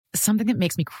Something that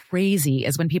makes me crazy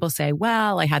is when people say,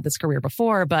 well, I had this career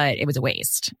before, but it was a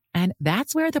waste. And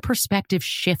that's where the perspective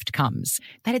shift comes,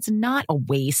 that it's not a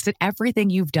waste, that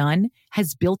everything you've done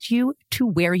has built you to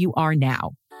where you are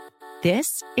now.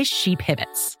 This is She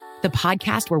Pivots, the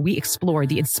podcast where we explore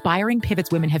the inspiring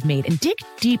pivots women have made and dig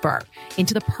deeper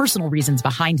into the personal reasons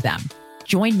behind them.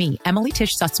 Join me, Emily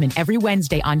Tish Sussman, every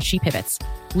Wednesday on She Pivots.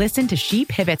 Listen to She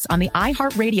Pivots on the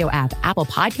iHeartRadio app, Apple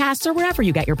Podcasts, or wherever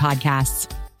you get your podcasts.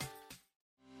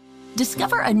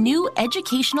 Discover a new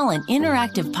educational and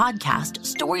interactive podcast,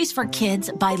 Stories for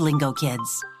Kids by Lingo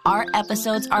Kids. Our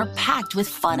episodes are packed with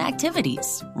fun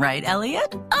activities. Right,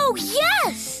 Elliot? Oh,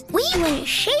 yes! We went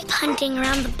shape hunting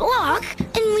around the block,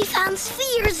 and we found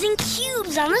spheres and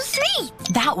cubes on the street.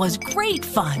 That was great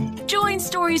fun. Join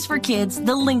Stories for Kids,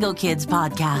 the Lingo Kids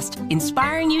podcast,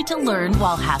 inspiring you to learn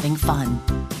while having fun.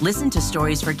 Listen to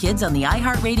Stories for Kids on the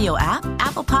iHeartRadio app,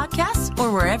 Apple Podcasts, or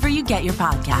wherever you get your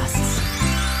podcasts.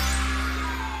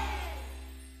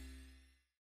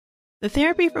 The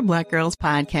Therapy for Black Girls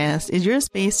podcast is your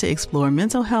space to explore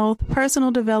mental health,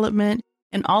 personal development,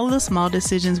 and all of the small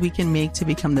decisions we can make to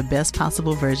become the best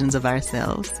possible versions of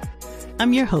ourselves.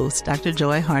 I'm your host, Dr.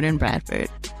 Joy Harden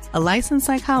Bradford, a licensed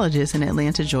psychologist in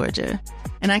Atlanta, Georgia,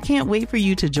 and I can't wait for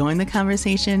you to join the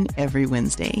conversation every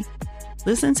Wednesday.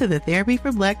 Listen to the Therapy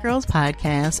for Black Girls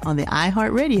podcast on the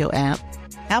iHeartRadio app,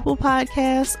 Apple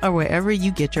Podcasts, or wherever you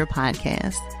get your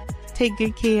podcasts. Take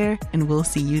good care, and we'll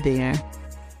see you there.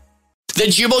 The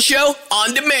Jubal Show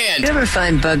on demand. You ever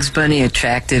find Bugs Bunny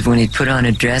attractive when he'd put on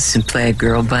a dress and play a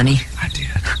girl bunny? I did.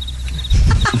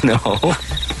 No.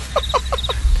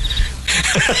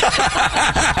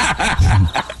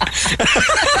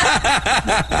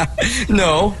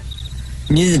 No.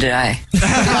 Neither did I.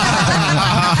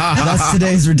 That's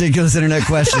today's ridiculous internet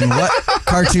question. What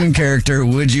cartoon character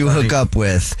would you hook up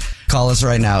with? Call us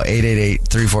right now,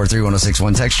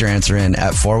 888-343-1061. Text your answer in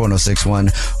at 41061.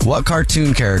 What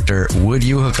cartoon character would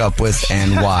you hook up with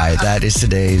and why? That is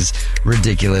today's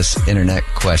ridiculous internet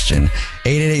question.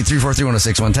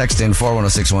 888-343-1061. Text in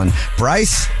 41061.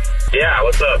 Bryce? Yeah,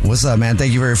 what's up? What's up, man?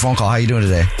 Thank you for your phone call. How you doing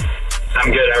today?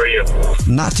 I'm good. How are you?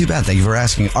 Not too bad. Thank you for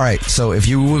asking. All right, so if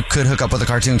you could hook up with a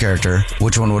cartoon character,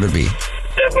 which one would it be?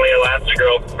 Definitely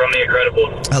Elastigirl from The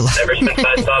Incredibles. Ever since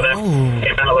I saw that,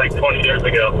 came out like 20 years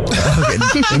ago. Okay.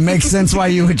 It makes sense why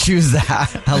you would choose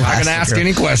that. I'm not going to ask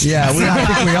any questions. Yeah, I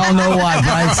think we all know why,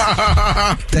 Bryce.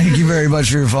 Thank you very much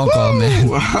for your phone call, man.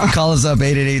 Call us up,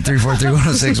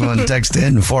 888-343-1061. Text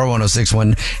in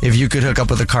 41061. If you could hook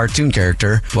up with a cartoon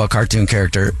character, what cartoon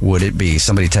character would it be?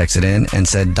 Somebody texted in and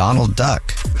said Donald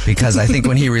Duck, because I think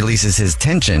when he releases his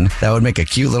tension, that would make a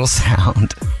cute little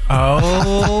sound.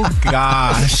 Oh,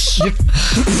 gosh.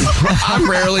 I'm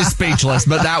rarely speechless,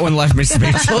 but that one left me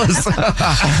speechless.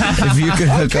 If you could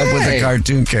hook up with a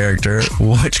cartoon character,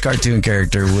 which cartoon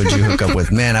character would you hook up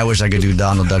with? Man, I wish I could do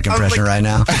Donald Duck impression right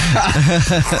now.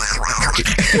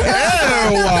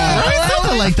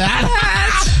 I like that.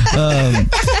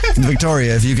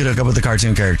 Victoria, if you could hook up with a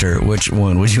cartoon character, which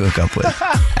one would you hook up with?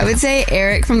 I would say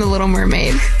Eric from The Little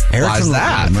Mermaid. Eric Why from is The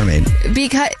that? Little Mermaid.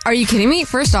 Because, are you kidding me?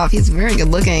 First off, he's very good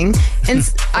looking. And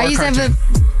I used to have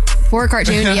for a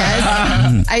cartoon,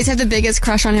 yes. I used to have the biggest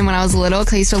crush on him when I was little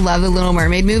because I used to love the Little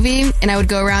Mermaid movie. And I would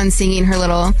go around singing her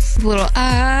little song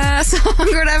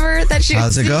or whatever that she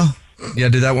How's it go? Yeah,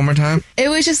 do that one more time. It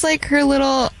was just like her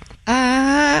little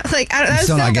like I don't know.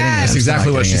 Still So not getting bad. it. That's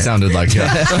exactly what she sounded like.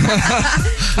 Yeah.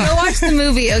 Go watch the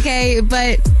movie, okay?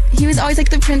 But he was always like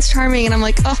the Prince Charming, and I'm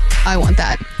like, oh, I want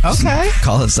that. Okay.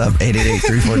 Call us up,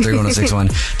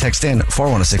 888-343-1061. Text in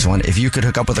 41061. If you could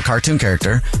hook up with a cartoon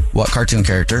character, what cartoon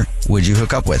character would you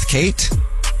hook up with? Kate?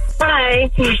 Hi.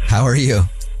 How are you?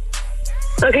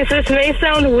 Okay, so this may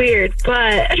sound weird,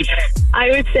 but I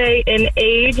would say an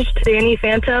aged Danny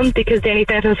Phantom because Danny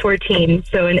Phantom's 14.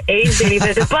 So an aged Danny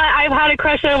Phantom. But I've had a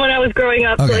crush on him when I was growing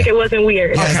up, so like it wasn't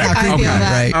weird. Yeah, it's not I creepy, feel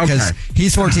that. right? Because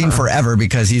he's 14 forever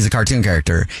because he's a cartoon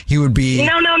character. He would be...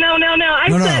 No. I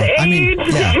said age. I mean,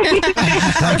 yeah.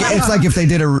 It's like if they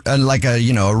did a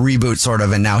reboot sort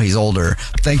of, and now he's older.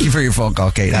 Thank you for your phone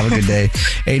call, Kate. Have a good day.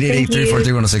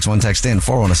 888-343-1061. Text in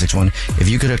 41061. If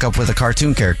you could hook up with a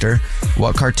cartoon character,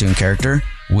 what cartoon character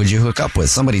would you hook up with?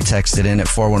 Somebody texted in at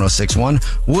 41061.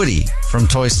 Woody from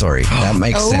Toy Story. That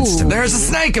makes sense to me. There's a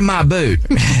snake in my boot.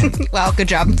 Wow, good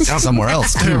job. Somewhere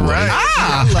else, too. Right.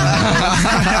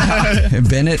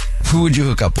 Bennett, who would you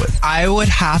hook up with? I would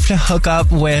have to hook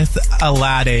up with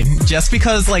Aladdin just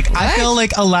because, I feel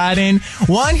like Aladdin,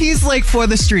 one, he's for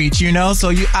the streets,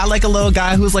 so I like a little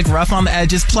guy who's rough on the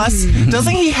edges. Plus,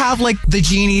 doesn't he have the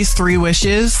genie's 3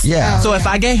 wishes? Yeah. So if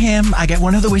I get him, I get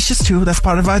one of the wishes too. That's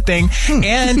part of our thing.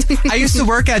 And And I used to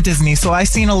work at Disney, so I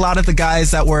seen a lot of the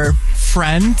guys that were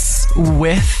friends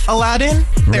with Aladdin.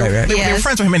 They were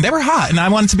friends with him, and they were hot, and I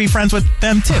wanted to be friends with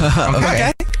them too.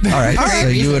 Okay. All right. So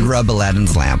you would rub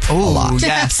Aladdin's lamp a lot.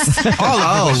 Yes.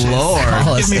 Oh,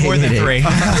 Lord. Give me more than 3.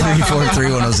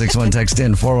 343-1061. Text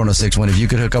in 41061. If you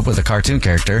could hook up with a cartoon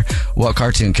character, what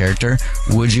cartoon character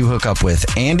would you hook up with?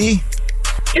 Andy?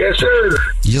 Yes, sir.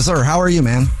 Yes, sir. How are you,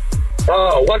 man?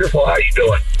 Oh, wonderful. How you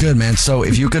doing? Good, man. So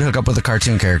if you could hook up with a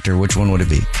cartoon character, which one would it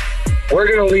be? We're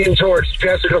going to lean towards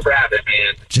Jessica Rabbit,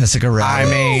 man. Jessica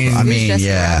Rabbit. I mean,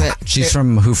 yeah. Rabbit? She's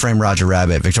from Who Framed Roger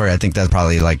Rabbit. Victoria, I think that's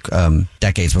probably like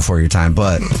decades before your time.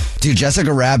 But, dude,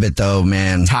 Jessica Rabbit, though,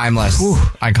 man. Timeless.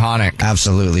 Iconic.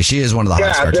 Absolutely. She is one of the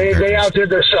hottest cartoon they characters. outdid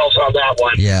themselves on that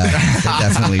one. Yeah, they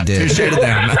definitely did. Touche to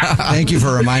them. Thank you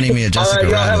for reminding me of Jessica All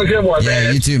right, Rabbit. have a good one, Yeah,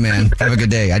 man. you too, man. Have a good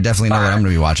day. I definitely know what I'm going to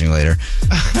be watching later.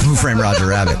 Who Framed Roger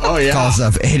Rabbit? Oh, yeah. Call us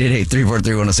up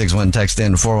 888-343-1061. Text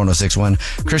in 41061.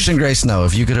 Christian Gray Snow,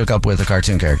 if you could hook up with a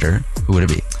cartoon character, who would it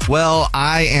be? Well,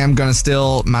 I am going to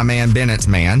steal my man Bennett's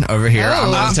man over here.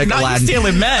 I'm going to take Aladdin.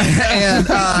 Stealing men. And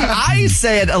I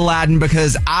said Aladdin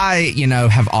because I,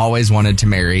 have always wanted to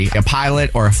marry a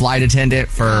pilot or a flight attendant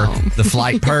for the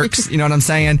flight perks. You know what I'm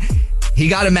saying? He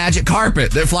got a magic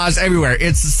carpet that flies everywhere.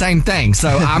 It's the same thing. So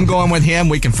I'm going with him.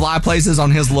 We can fly places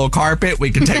on his little carpet.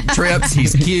 We can take trips.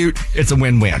 He's cute. It's a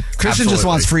win-win. Christian just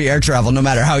wants free air travel no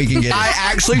matter how he can get it. I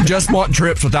actually just want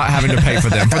trips without having to pay for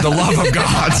them, for the love of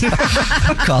God.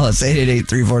 Call us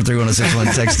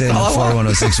 888-343-1061. Text in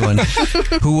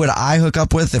 41061. Who would I hook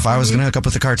up with if I was going to hook up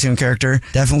with a cartoon character?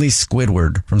 Definitely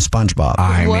Squidward from SpongeBob.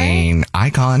 I mean,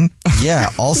 icon.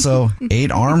 Yeah, also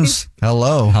 8 arms.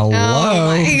 Hello. Oh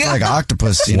my It's like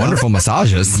octopus, you know? Wonderful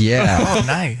massages. Yeah. Oh,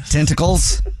 nice.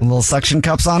 Tentacles, little suction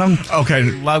cups on him. Okay,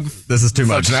 this is too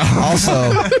much now.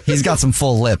 Also, he's got some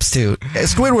full lips, too.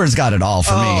 Squidward's got it all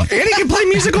for me. And he can play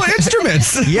musical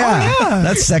instruments. Yeah,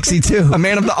 that's sexy, too. A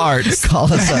man of the arts.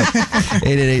 Call us up.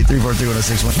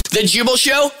 888-343-1061. The Jubal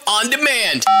Show on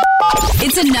demand.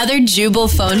 It's another Jubal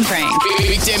phone prank.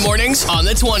 Weekday mornings on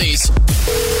the 20s.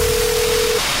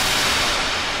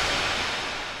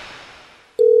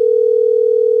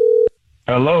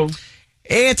 Hello.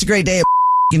 Hey, it's a great day at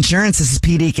Insurance. This is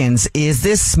Pete Eakins. Is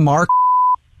this Mark?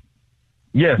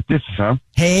 Yes, this is him.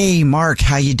 Hey, Mark,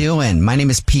 how you doing? My name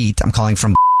is Pete. I'm calling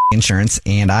from Insurance,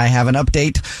 and I have an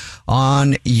update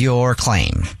on your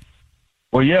claim.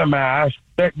 Well, yeah, man, I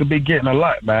expect to be getting a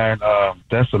lot, man.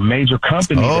 That's a major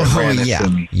company that ran this to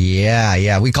me.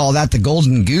 Yeah. We call that the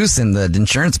golden goose in the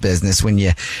insurance business when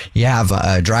you have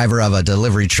a driver of a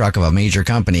delivery truck of a major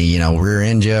company, rear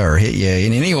end you or hit you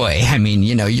in any way. I mean,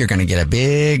 you're going to get a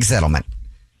big settlement.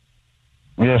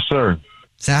 Yes, sir.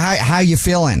 So how you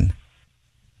feeling?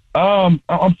 I'm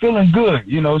feeling good.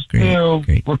 Still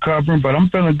recovering, but I'm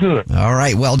feeling good. All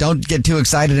right. Well, don't get too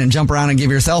excited and jump around and give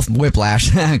yourself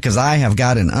whiplash because I have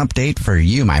got an update for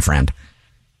you, my friend.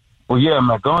 Well, yeah,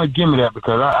 man, go ahead and give me that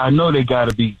because I know they got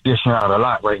to be dishing out a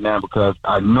lot right now because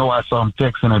I know I saw them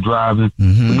texting and driving.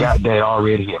 We got that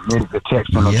already admitted to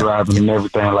texting and driving and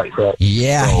everything like that.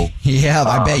 Yeah. So,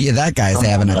 I bet you that guy's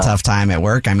having a tough time at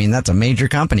work. I mean, that's a major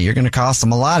company. You're going to cost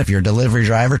them a lot if you're a delivery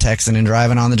driver texting and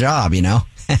driving on the job,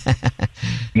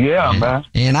 Yeah, man.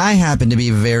 And I happen to be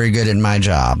very good at my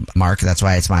job, Mark. That's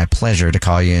why it's my pleasure to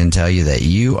call you and tell you that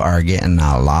you are getting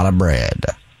a lot of bread.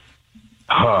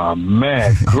 Oh,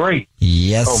 man, great.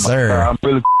 Yes, sir. God, I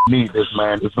really need this,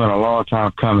 man. It's been a long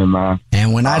time coming, man.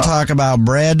 And when I talk about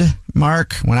bread,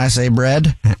 Mark, when I say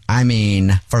bread, I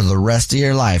mean for the rest of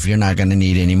your life, you're not going to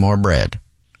need any more bread.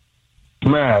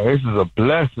 Man, this is a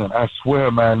blessing. I swear,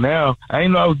 man. Now, I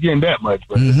didn't know I was getting that much,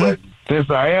 but since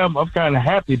I am, I'm kind of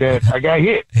happy that I got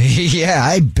hit. Yeah,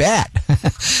 I bet.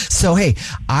 So, hey,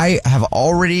 I have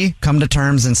already come to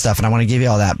terms and stuff, and I want to give you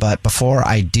all that. But before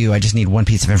I do, I just need one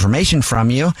piece of information from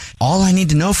you. All I need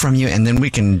to know from you, and then we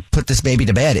can put this baby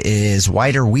to bed, is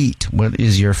white or wheat. What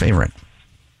is your favorite?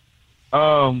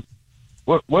 What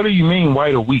do you mean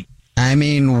white or wheat? I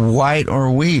mean white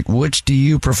or wheat. Which do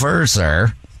you prefer,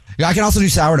 sir? I can also do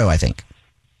sourdough, I think.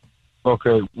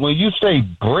 Okay, when you say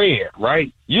bread,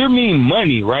 right, you mean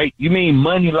money, right? You mean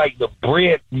money like the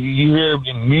bread you hear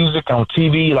in music on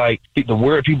TV, like the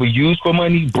word people use for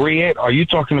money, bread? Are you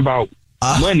talking about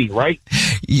money, right?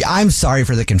 I'm sorry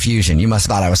for the confusion. You must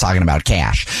have thought I was talking about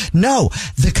cash. No,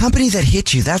 the company that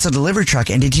hit you, that's a delivery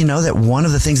truck. And did you know that one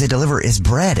of the things they deliver is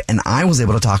bread? And I was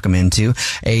able to talk them into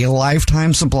a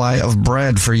lifetime supply of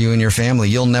bread for you and your family.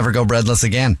 You'll never go breadless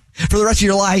again for the rest of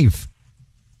your life.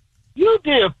 You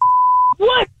did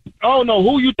what? I don't know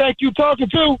who you think you talking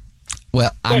to.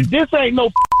 Well, this ain't no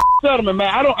settlement,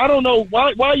 man. I don't know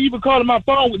why you even calling my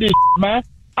phone with this, man.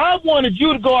 I wanted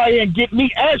you to go out here and get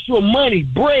me actual money,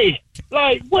 bread.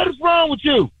 Like, what is wrong with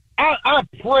you? I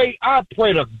pray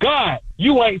to God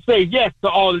you ain't say yes to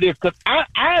all of this, because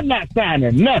I'm not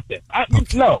signing nothing.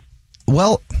 No.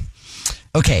 Well,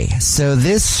 okay, so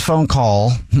this phone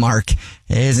call, Mark,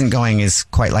 isn't going as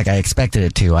quite like I expected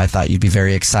it to. I thought you'd be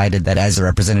very excited that as a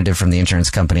representative from the insurance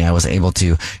company, I was able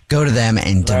to go to them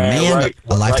and demand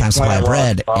a lifetime supply of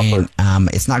bread. And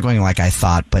it's not going like I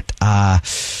thought. But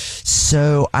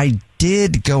so I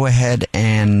did go ahead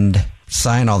and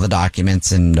sign all the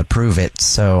documents and approve it.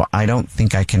 So I don't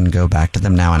think I can go back to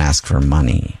them now and ask for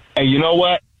money. And you know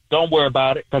what? Don't worry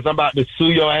about it, because I'm about to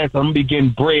sue your ass. I'm going to be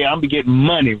getting bread. I'm going to be getting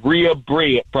money, real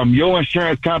bread, from your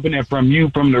insurance company and from you,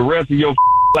 from the rest of your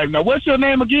life. Now, what's your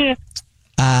name again?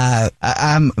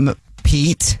 I'm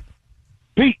Pete.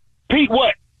 Pete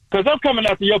what? Because I'm coming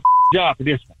after your job for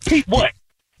this one. Pete what?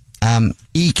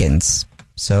 Eakins.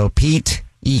 So Pete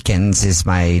Eakins is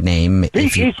my name.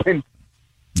 Pete Eakins?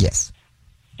 Yes.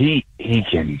 Pete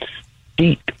Eakins.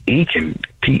 Pete Eakins.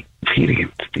 Pete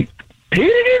Eakins. Pete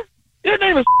Eakins? Your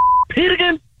name is Pete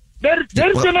Eakins? That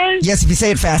is your name? Yes, if you say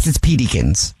it fast, it's Pete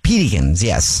Eakins. Pete Eakins,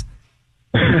 yes.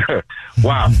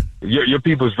 Wow. Your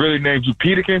people's really named you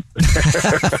Pete Eakins?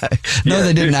 No,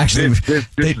 they didn't actually.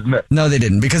 No, they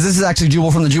didn't, because this is actually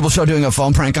Jubal from the Jubal Show doing a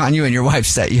phone prank on you, and your wife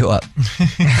set you up.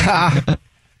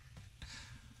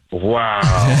 Wow.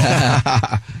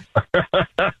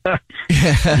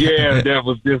 Yeah, this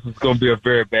was going to be a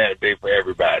very bad day for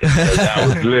everybody. I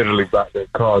was literally about to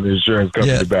call the insurance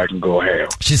company back and go ham.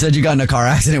 She said you got in a car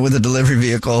accident with a delivery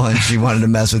vehicle and she wanted to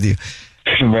mess with you.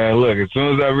 Man, look, as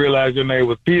soon as I realized your name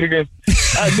was Pete again,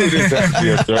 I knew this had to be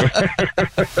a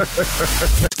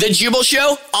The Jubal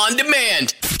Show on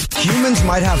demand. Humans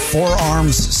might have 4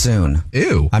 arms soon.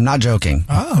 Ew. I'm not joking.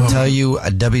 I'll tell you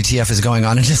WTF is going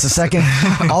on in just a second.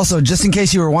 Also, just in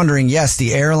case you were wondering, yes,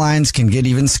 the airlines can get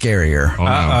even scarier.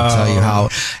 I'll tell you how.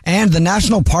 And the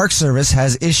National Park Service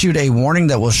has issued a warning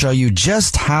that will show you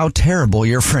just how terrible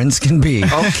your friends can be.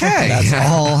 Okay. That's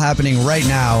all happening right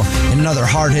now in another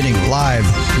hard-hitting, live,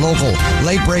 local,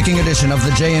 late-breaking edition of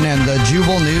the JNN, the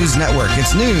Jubal News Network.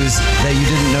 It's news that you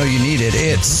didn't know you needed.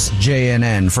 It's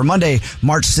JNN. For Monday,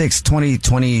 March 6th,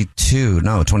 2022.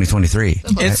 No, 2023.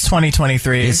 It's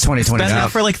 2023. It's 2023. It's been there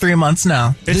for like 3 months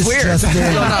now. It's weird. Just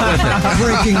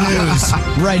breaking news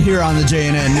right here on the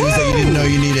JNN, news that you didn't know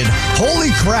you needed.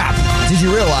 Holy crap. Did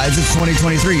you realize it's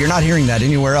 2023? You're not hearing that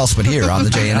anywhere else but here on the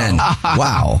JNN.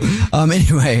 Wow.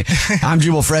 Anyway, I'm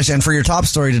Jubal Fresh, and for your top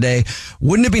story today,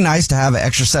 wouldn't it be nice to have an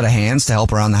extra set of hands to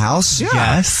help around the house? Yeah.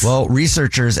 Yes. Well,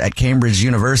 researchers at Cambridge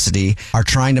University are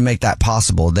trying to make that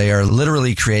possible. They are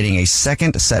literally creating a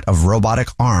second set of robotic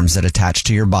arms that attach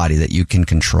to your body that you can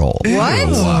control. What?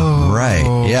 Right.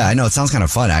 Yeah, I know. It sounds kind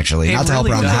of fun, actually. Not to help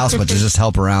around the house, but to just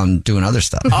help around doing other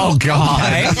stuff. Oh,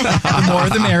 God. The more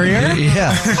the merrier.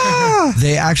 Yeah.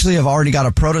 They actually have already got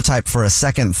a prototype for a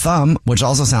second thumb, which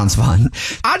also sounds fun.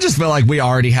 I just feel like we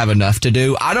already have enough to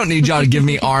do. I don't need y'all to give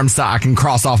me arms so I can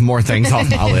cross off more things off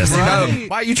my list. Right. You know,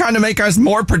 why are you trying to make us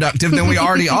more productive than we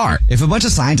already are? If a bunch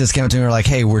of scientists came up to me and were like,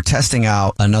 hey, we're testing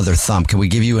out another thumb. Can we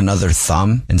give you another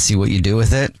thumb and see what you do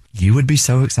with it? You would be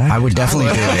so excited. I would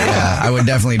definitely do it. Yeah, I would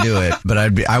definitely do it. But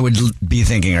I would be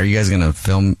thinking, are you guys going to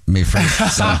film me for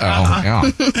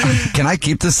yeah. Can I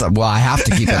keep this? Well, I have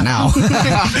to keep it now.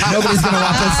 Nobody's going to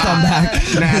want this thumb back.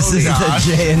 This is the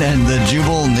JNN, the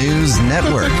Jubal News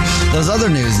Network. Those other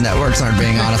news networks aren't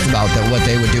being honest about what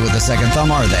they would do with the second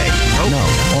thumb, are they? Nope.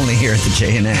 No, only here at the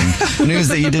JNN. News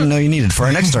that you didn't know you needed. For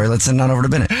our next story, let's send on over to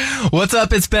Bennett. What's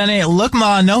up? It's Bennett. Look,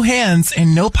 Ma, no hands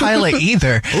and no pilot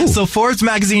either. So Forbes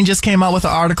magazine just came out with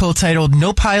an article titled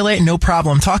 "No Pilot, No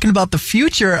Problem," talking about the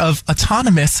future of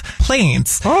autonomous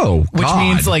planes. Oh, which God.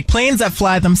 means like planes that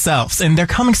fly themselves, and they're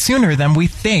coming sooner than we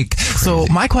think. So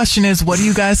my question is, what do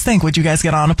you guys think? Would you guys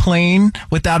get on a plane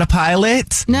without a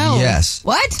pilot? No. Yes.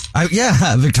 What?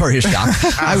 Yeah, Victoria's shocked.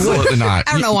 I would. Absolutely not.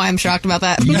 I don't know why I'm shocked about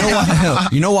that. You know why?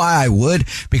 You know why I would?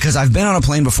 Because I've been on a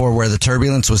plane before where the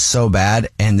turbulence was so bad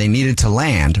and they needed to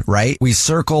land, right? We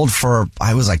circled for,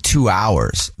 I was like 2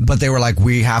 hours, but they were like,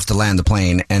 we have to land the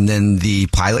plane. And then the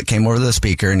pilot came over to the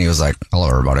speaker and he was like, hello,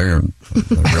 everybody. I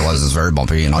realize it's very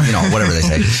bumpy and, you know, whatever they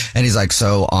say. And he's like,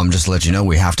 so, just to let you know,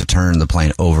 we have to turn the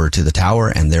plane over to the the tower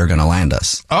and they're going to land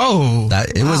us. Oh.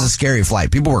 It was a scary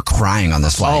flight. People were crying on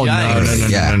this flight.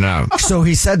 Oh, no. So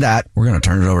he said that, we're going to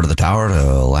turn it over to the tower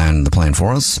to land the plane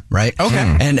for us, right?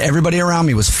 Okay. And everybody around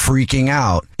me was freaking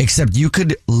out, except you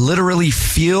could literally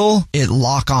feel it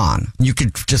lock on. You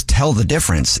could just tell the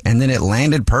difference. And then it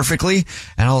landed perfectly.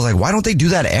 And I was like, why don't they do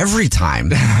that every time?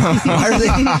 Why are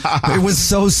they? It was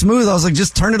so smooth. I was like,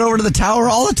 just turn it over to the tower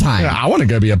all the time. Yeah, I want to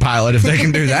go be a pilot if they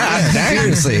can do that.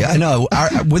 Seriously, I know.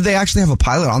 Would they actually have a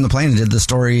pilot on the plane? Did the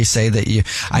story say that you?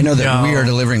 I know that we are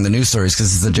delivering the news stories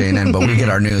because it's the JNN, but we get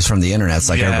our news from the internet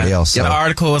like everybody else. So. The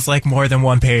article was like more than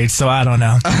one page, so I don't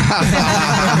know.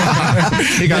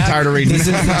 He got tired of reading. This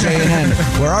is the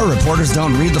JNN, where our reporters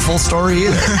don't read the full story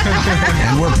either,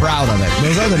 and we're proud of it.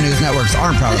 Those other news networks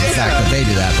aren't proud of the fact that they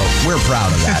do that, but we're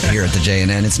proud of that here at the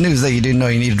JNN. It's news that you didn't know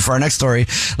you needed. For our next story,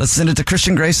 let's send it to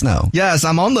Christian Gray Snow. Yes,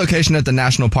 I'm on location at the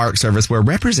National Park Service where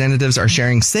representatives are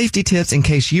sharing safety tips in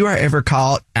case you are ever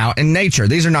caught out in nature.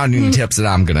 These are not any tips that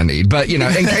I'm going to need, but in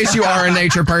case you are a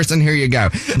nature person, here you go.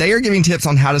 They are giving tips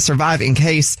on how to survive in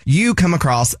case you come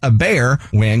across a bear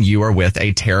when you are with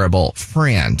a terrible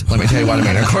friend. Let me tell you what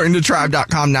I mean. According to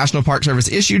tribe.com, National Park Service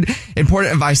issued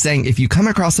important advice saying if you come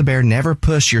across a bear, never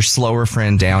push your slower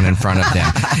friend down in front of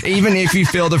them, even if you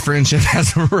feel the friendship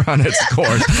has run its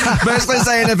course. Basically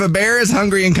saying if a bear is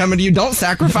hungry and coming to you, don't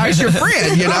sacrifice your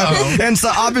friend, And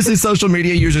so obviously social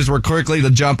media users were quickly to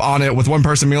jump on it with one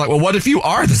person being like, well, what if you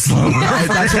are the slow friend?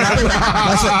 That's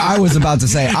what I was about to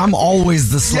say. I'm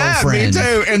always the slow friend. Me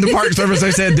too. And the Park Service,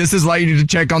 they said, this is why you need to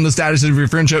check on the status of your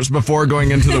friendships before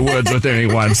going into the woods with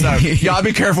anyone. So y'all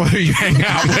be careful who you hang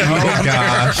out with. Oh,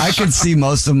 gosh. I could see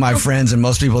most of my friends and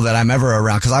most people that I'm ever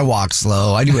around, because I walk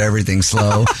slow. I do everything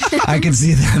slow. I can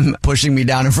see them pushing me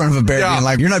down in front of a bear being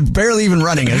like, you're not barely even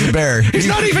running as a bear. He's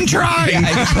not even trying. Yeah,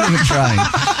 he's not even trying.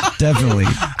 Definitely.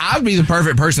 I'd be the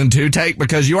perfect person to take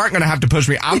because you aren't going to have to push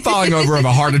me. I'm falling over of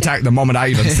a heart attack the moment I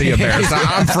even see a bear. So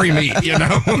I'm free meat, Free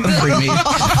meat.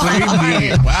 Free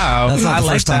meat. Wow. That's not the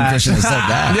first time Christian has said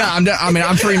that. Yeah,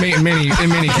 I'm free meat in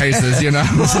many cases,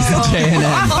 This is the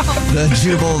JNN, the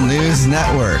Jubal News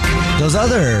Network. Those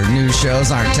other news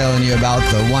shows aren't telling you about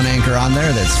the one anchor on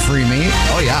there that's free meat.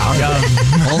 Oh, yeah.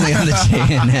 Only on the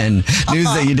JNN. News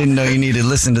that you didn't know you needed.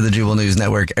 Listen to the Jubal News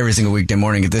Network every single weekday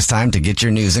morning at this time to get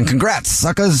your news. And congrats,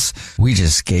 suckers. We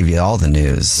just gave you all the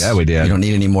news. Yeah, we did. You don't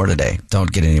need any more today.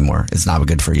 Don't get any more. It's not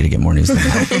good for you to get more news than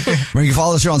that. You can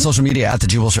follow the show on social media at The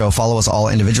Jubal Show. Follow us all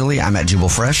individually. I'm at Jubal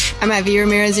Fresh. I'm at V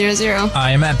Ramirez 00.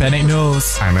 I am at Bennett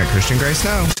News. I'm at Christian Gray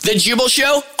Snow. The Jubal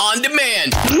Show on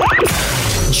demand.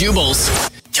 Jubal's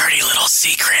dirty little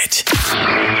secret.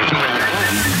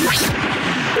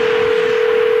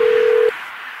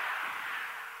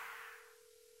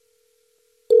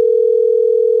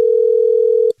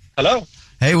 Hello.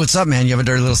 Hey, what's up, man? You have a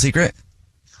dirty little secret?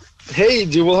 Hey,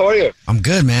 Jubal, how are you? I'm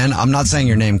good, man. I'm not saying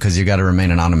your name because you got to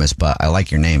remain anonymous, but I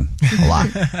like your name a lot.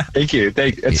 Thank you.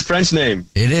 It's French name.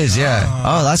 It is, yeah.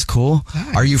 Oh, that's cool.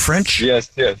 Are you French?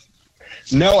 Yes.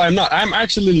 No, I'm not. I'm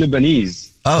actually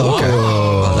Lebanese. Oh, okay.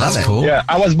 Oh, that's cool. Yeah,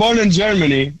 I was born in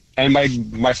Germany, and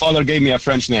my father gave me a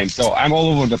French name, so I'm all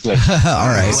over the place. All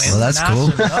right. Well, that's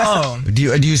cool. Do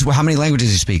you? How many languages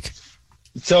do you speak?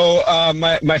 So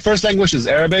my first language is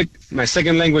Arabic. My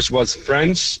second language was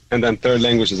French, and then third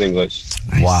language is English.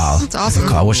 Wow, that's awesome.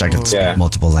 Cool. I wish I could speak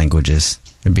multiple languages.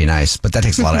 It'd be nice, but that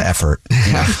takes a lot of effort.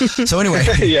 So anyway,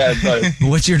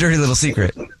 what's your dirty little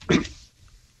secret?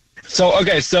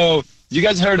 So you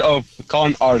guys heard of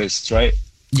con artists, right?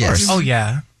 Yes. Oh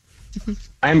yeah.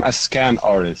 I'm a scam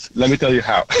artist. Let me tell you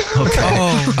how.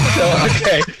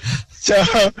 Okay.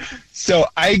 So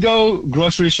I go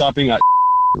grocery shopping at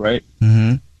right?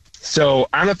 Mm-hmm. So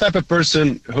I'm the type of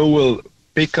person who will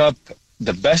pick up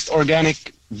the best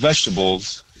organic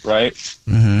vegetables, right?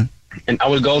 Mm-hmm. And I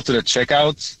will go to the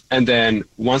checkouts, and then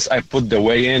once I put the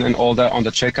weigh in and all that on the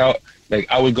checkout, like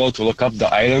I will go to look up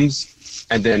the items,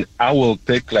 and then I will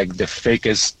pick like the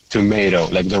fakest tomato,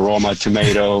 like the Roma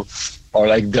tomato, or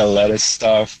like the lettuce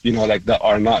stuff, like that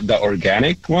are not the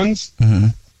organic ones. Mm-hmm.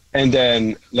 And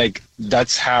then like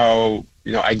that's how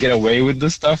I get away with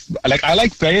this stuff. Like I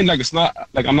like paying, like it's not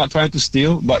like I'm not trying to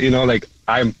steal, but like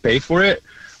I pay for it.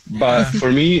 But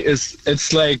for me,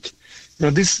 it's like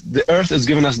the earth is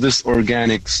giving us this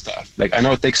organic stuff. Like I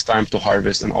know it takes time to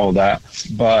harvest and all that,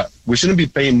 but we shouldn't be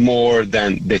paying more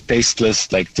than the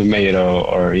tasteless like tomato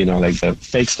or like the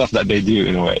fake stuff that they do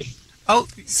in a way. Oh,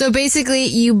 so basically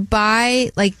you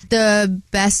buy like the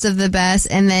best of the best,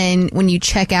 and then when you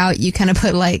check out, you kind of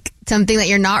put like something that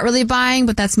you're not really buying,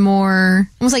 but that's more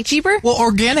almost like cheaper. Well,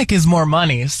 organic is more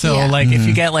money. So like if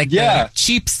you get like the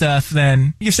cheap stuff,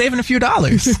 then you're saving a few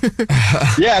dollars.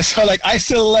 Yeah. So like I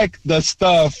select the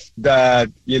stuff that,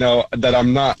 you know, that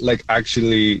I'm not like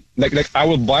actually like I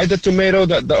will buy the tomato,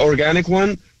 the organic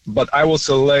one, but I will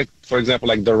select, for example,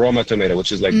 like the Roma tomato,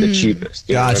 which is like the cheapest.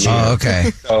 You know what I mean? Oh,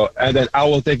 okay. So, and then I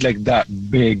will take like that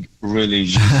big, really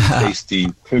juicy, tasty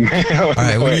tomato. All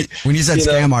right. When you said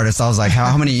scam artist, I was like,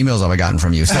 how many emails have I gotten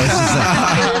from you? So it's just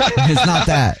like, it's not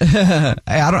that.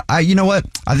 You know what?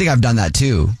 I think I've done that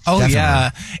too. Oh, Definitely.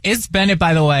 yeah. It's Bennett,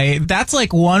 by the way. That's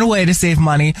like one way to save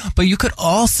money. But you could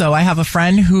also, I have a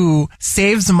friend who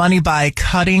saves money by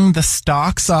cutting the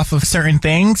stalks off of certain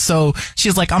things. So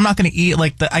she's like, I'm not going to eat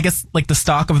like the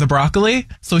stalk of the broccoli.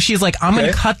 So she's like, I'm going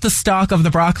to cut the stalk of the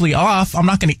broccoli off. I'm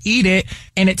not going to eat it.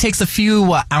 And it takes a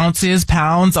few ounces,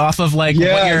 pounds off of like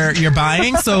what you're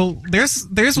buying. So there's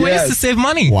ways to save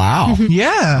money. Wow.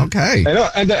 Yeah. Okay. I know,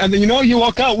 and then, you know, you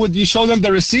walk out you show them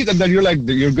the receipt, and then you're like,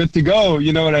 you're good to go.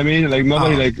 You know what I mean? Like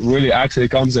nobody like really actually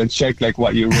comes and check like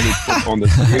what you really put on the.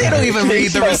 They don't even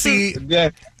read the receipt. Yeah.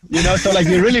 You know, so like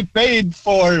you really paid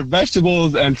for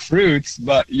vegetables and fruits,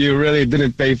 but you really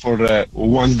didn't pay for the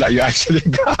ones that you actually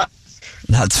got.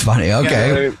 That's funny.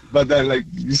 Okay. Yeah, but then like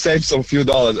you save some few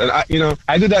dollars, and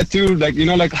I do that too. Like, you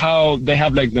know, like how they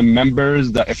have like the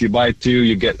members that if you buy two,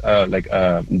 you get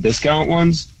discount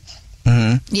ones.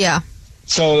 Mm-hmm. Yeah.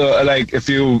 So like if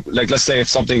you let's say if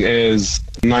something is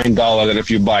 $9, and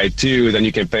if you buy two, then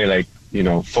you can pay like, you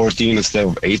know, 14 instead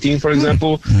of 18, for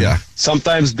example. Yeah.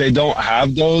 Sometimes they don't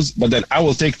have those, but then I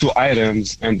will take two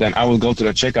items, and then I will go to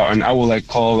the checkout, and I will like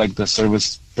call like the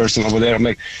service person over there. I'm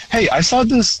like, hey, I saw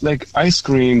this like ice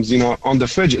creams, you know, on the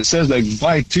fridge. It says like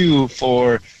buy two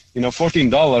for, you know,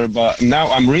 $14, but now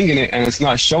I'm ringing it and it's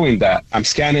not showing that. I'm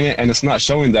scanning it and it's not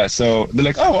showing that. So they're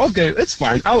like, oh, okay, it's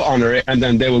fine. I'll honor it. And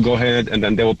then they will go ahead and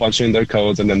then they will punch in their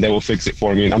codes and then they will fix it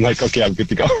for me. And I'm like, okay, I'm good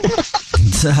to go.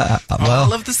 I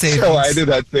love the savings. So I do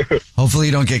that too. Hopefully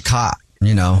you don't get caught,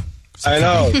 you know. So I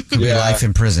know. Could be life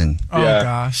in prison. Oh,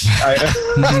 gosh.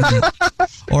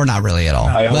 Or not really at all.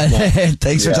 But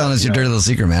thanks for telling us your dirty little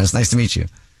secret, man. It's nice to meet you.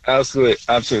 Absolutely.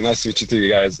 Nice to meet you too,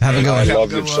 you guys. Have a good one. I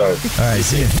love your show. All right,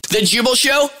 see you. The Jubal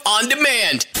Show on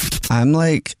demand. I'm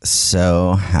like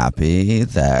so happy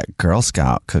that Girl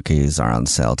Scout cookies are on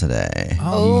sale today.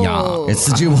 Oh, yeah. It's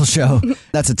the Jubal Show.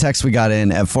 That's a text we got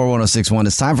in at 41061.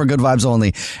 It's time for Good Vibes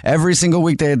Only. Every single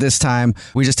weekday at this time,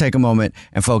 we just take a moment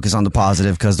and focus on the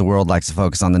positive because the world likes to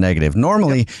focus on the negative.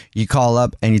 Normally, you call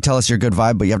up and you tell us your good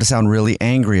vibe, but you have to sound really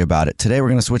angry about it. Today, we're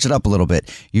going to switch it up a little bit.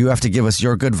 You have to give us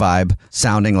your good vibe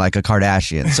sounding like a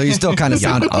Kardashian. So you still kind of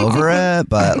sound over it,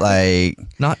 but like...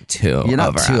 Not too You're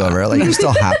not too over it. Like, you're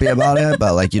still happy about it,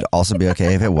 but like you'd also be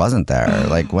okay if it wasn't there.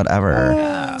 Like,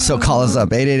 whatever. So call us up,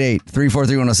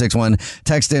 888-343-1061.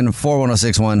 Text in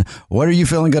 41061. What are you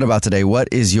feeling good about today? What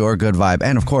is your good vibe?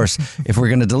 And of course, if we're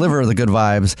going to deliver the good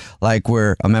vibes like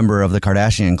we're a member of the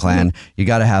Kardashian clan, you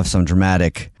got to have some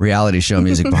dramatic reality show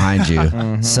music behind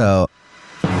you. So,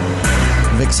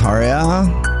 Victoria,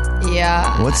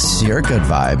 Yeah. what's your good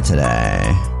vibe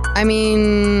today? I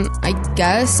mean, I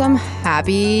guess I'm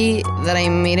happy that I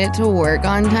made it to work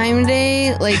on time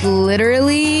today. Like,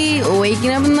 literally, waking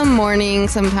up in the morning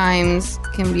sometimes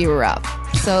can be rough.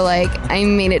 So, like, I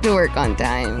made it to work on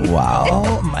time. Wow.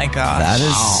 Oh, my gosh. That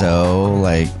is so,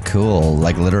 like, cool.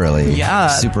 Like, literally. Yeah.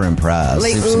 Super impressed.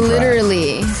 Like, Super impressed.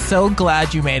 literally. So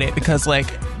glad you made it because, like,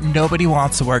 nobody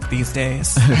wants to work these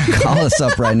days. Call us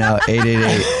up right now,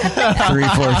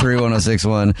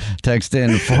 888-343-1061. Text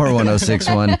in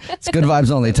 41061. It's Good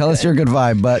Vibes Only. Tell us your good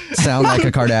vibe, but sound like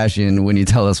a Kardashian when you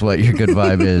tell us what your good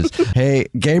vibe is. Hey,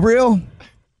 Gabriel?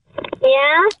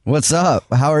 Yeah? What's up?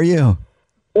 How are you?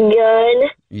 Good.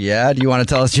 Yeah? Do you want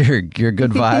to tell us your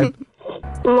good vibe?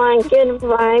 My good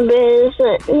vibe is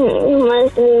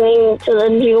listening to the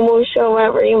Jubal Show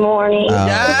every morning.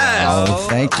 Oh,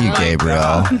 thank you,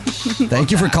 Gabriel.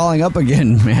 Thank you for calling up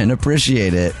again, man.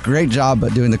 Appreciate it. Great job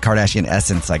at doing the Kardashian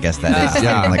essence, I guess that is.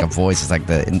 Yeah. Like a voice. It's like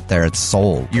their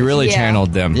soul. You really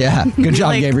channeled them. Yeah. Good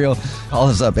job, Gabriel. Call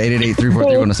us up,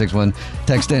 888-343-1061.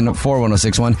 Text in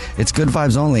 41061. It's Good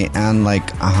Vibes Only. And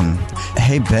like,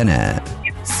 hey, Bennett.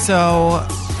 So,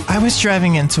 I was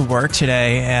driving into work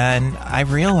today and I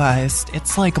realized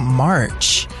it's like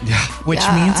March. Yeah. Which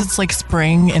means it's like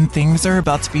spring and things are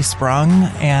about to be sprung.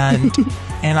 And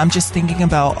and I'm just thinking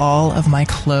about all of my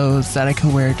clothes that I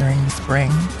could wear during the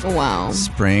spring. Wow.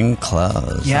 Spring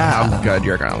clothes. Yeah. How good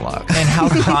you're going to look. And how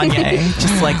Kanye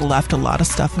just like left a lot of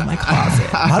stuff in my closet.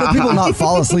 How do people not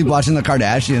fall asleep watching the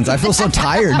Kardashians? I feel so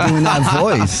tired doing that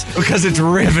voice. Because it's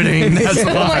riveting. That's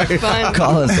why.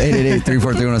 Call us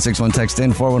 888-343-1061. Text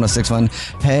in 41061.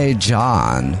 Hey,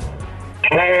 John.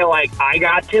 Hey, I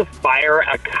got to fire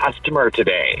a customer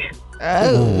today.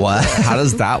 Oh. What? How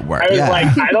does that work? I was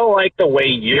I don't like the way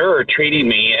you're treating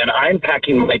me, and I'm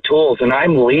packing my tools, and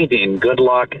I'm leaving. Good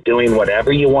luck doing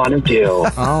whatever you want to do.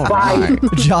 Oh, Bye. my.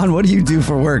 John, what do you do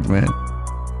for work, man?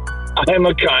 I'm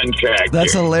a contractor.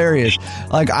 That's hilarious.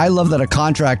 I love that a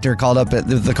contractor called up at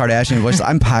the Kardashian voice.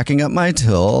 I'm packing up my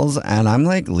tools and I'm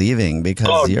leaving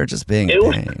because you're just being a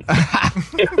pain.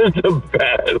 It was the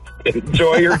best.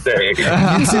 Enjoy your day.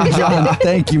 You too, John.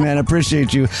 Thank you, man.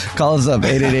 Appreciate you. Call us up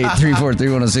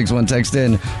 888-343-1061. Text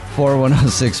in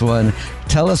 41061.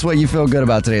 Tell us what you feel good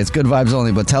about today. It's good vibes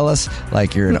only, but tell us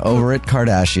you're an over it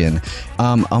Kardashian.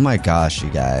 Oh my gosh, you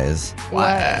guys. What?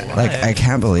 I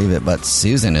can't believe it, but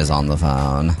Susan is on the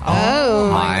phone.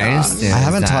 Oh my gosh. I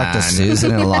haven't talked to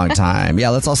Susan in a long time. Yeah,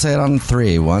 let's all say it on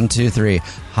 3. 1, 2, 3.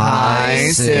 Hi,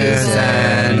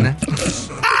 Susan.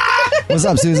 What's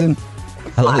up, Susan?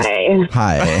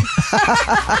 Hi.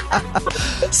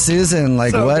 Susan,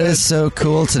 what is so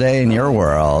cool today in your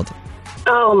world?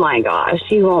 Oh my gosh,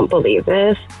 you won't believe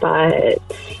this, but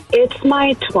it's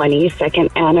my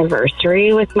 22nd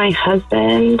anniversary with my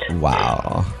husband.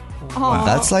 Wow. Aww.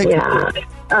 That's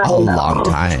a long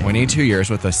time. 22 years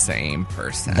with the same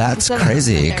person. That's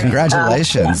crazy.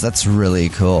 Congratulations. That's really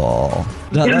cool.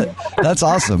 No, that's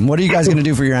awesome. What are you guys going to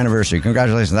do for your anniversary?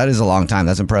 Congratulations. That is a long time.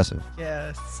 That's impressive.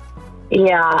 Yes.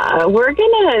 Yeah, we're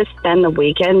going to spend the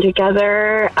weekend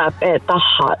together up at the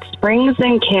hot springs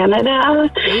in Canada.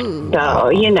 Ooh.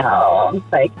 So,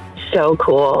 so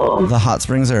cool. The hot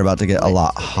springs are about to get a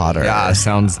lot hotter. Yeah,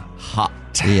 sounds hot.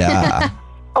 Yeah.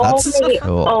 That's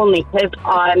cool. Only because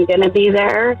I'm going to be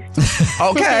there.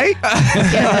 Okay.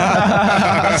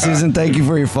 Susan, thank you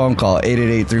for your phone call.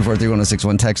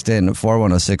 888-343-1061. Text in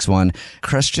 41061.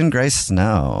 Christian Grace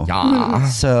Snow. Yeah.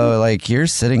 So, you're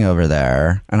sitting over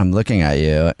there, and I'm looking at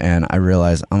you, and I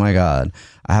realize, oh my God,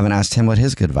 I haven't asked him what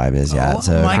his good vibe is yet.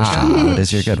 Christian, what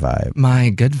is your good vibe? My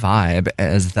good vibe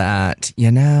is that,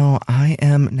 I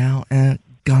am now a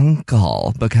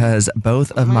gunkle because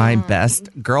both of my best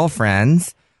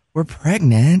girlfriends were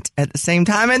pregnant at the same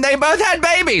time, and they both had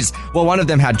babies. Well, one of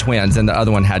them had twins, and the other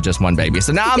one had just one baby.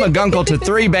 So now I'm a gunkle to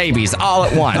 3 babies all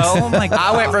at once. Oh, my God.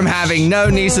 I went from having no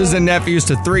nieces and nephews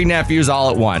to 3 nephews all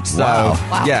at once. So,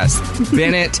 yes,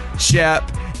 Bennett, Shep,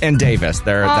 and Davis.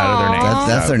 That are their names.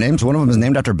 That's their names? One of them is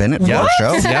named after Bennett for our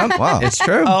show? Yeah. Wow. It's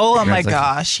true. Oh my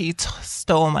gosh, he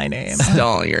stole my name.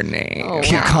 Stole your name. Oh,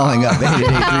 Keep calling up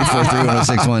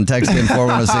 888-343-1061. Text in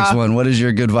 41061. What is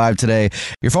your good vibe today?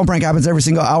 Your phone prank happens every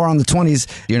single hour on the 20s.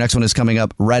 Your next one is coming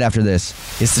up right after this.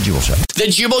 It's The Jubal Show.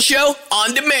 The Jubal Show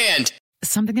on demand.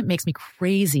 Something that makes me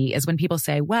crazy is when people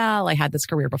say, well, I had this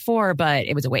career before, but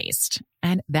it was a waste.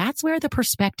 And that's where the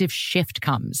perspective shift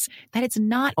comes, that it's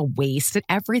not a waste, that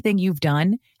everything you've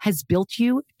done has built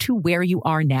you to where you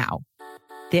are now.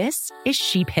 This is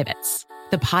She Pivots,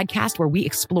 the podcast where we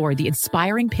explore the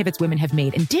inspiring pivots women have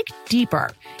made and dig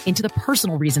deeper into the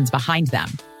personal reasons behind them.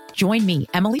 Join me,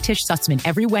 Emily Tish Sussman,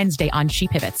 every Wednesday on She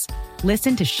Pivots.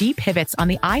 Listen to She Pivots on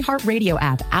the iHeartRadio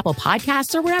app, Apple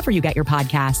Podcasts, or wherever you get your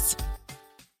podcasts.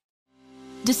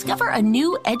 Discover a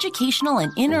new educational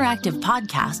and interactive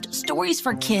podcast, Stories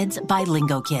for Kids by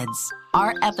Lingo Kids.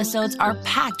 Our episodes are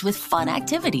packed with fun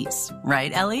activities.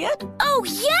 Right, Elliot? Oh,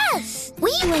 yes!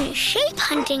 We went shape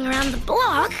hunting around the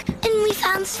block, and we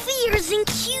found spheres and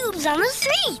cubes on the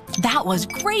street. That was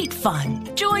great fun.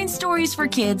 Join Stories for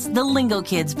Kids, the Lingo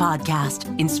Kids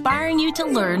podcast, inspiring you to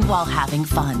learn while having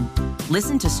fun.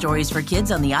 Listen to Stories for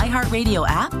Kids on the iHeartRadio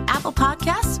app, Apple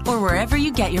Podcasts, or wherever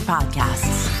you get your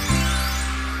podcasts.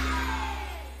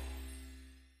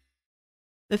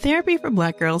 The Therapy for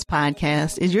Black Girls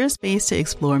podcast is your space to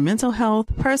explore mental health,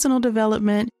 personal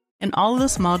development, and all of the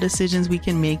small decisions we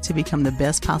can make to become the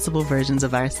best possible versions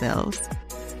of ourselves.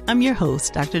 I'm your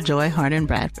host, Dr. Joy Harden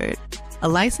Bradford, a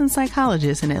licensed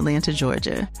psychologist in Atlanta,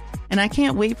 Georgia, and I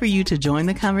can't wait for you to join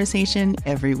the conversation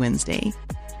every Wednesday.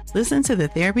 Listen to the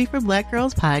Therapy for Black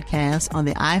Girls podcast on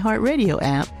the iHeartRadio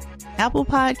app, Apple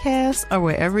Podcasts, or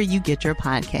wherever you get your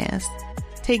podcasts.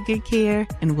 Take good care,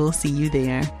 and we'll see you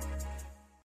there.